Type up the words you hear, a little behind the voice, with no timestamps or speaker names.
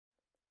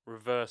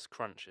Reverse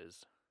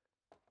crunches.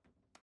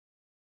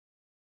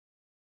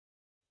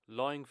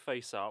 Lying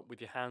face up with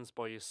your hands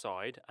by your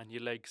side and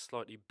your legs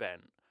slightly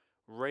bent.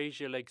 Raise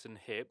your legs and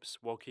hips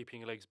while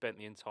keeping your legs bent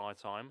the entire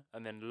time,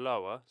 and then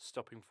lower,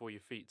 stopping before your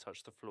feet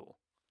touch the floor.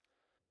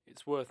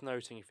 It's worth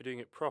noting if you're doing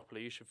it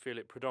properly, you should feel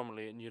it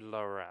predominantly in your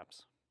lower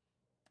abs.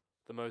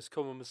 The most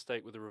common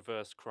mistake with a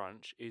reverse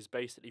crunch is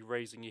basically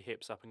raising your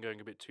hips up and going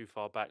a bit too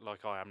far back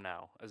like I am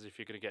now, as if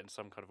you're going to get in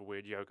some kind of a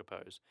weird yoga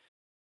pose.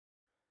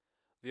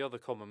 The other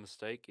common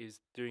mistake is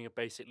doing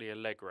basically a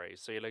leg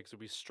raise, so your legs will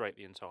be straight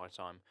the entire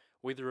time.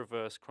 With a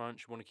reverse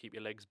crunch, you want to keep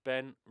your legs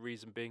bent,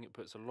 reason being it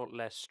puts a lot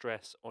less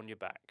stress on your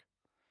back.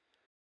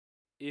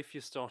 If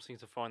you're starting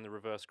to find the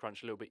reverse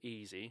crunch a little bit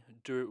easy,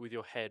 do it with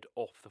your head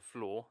off the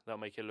floor, that'll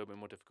make it a little bit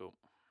more difficult.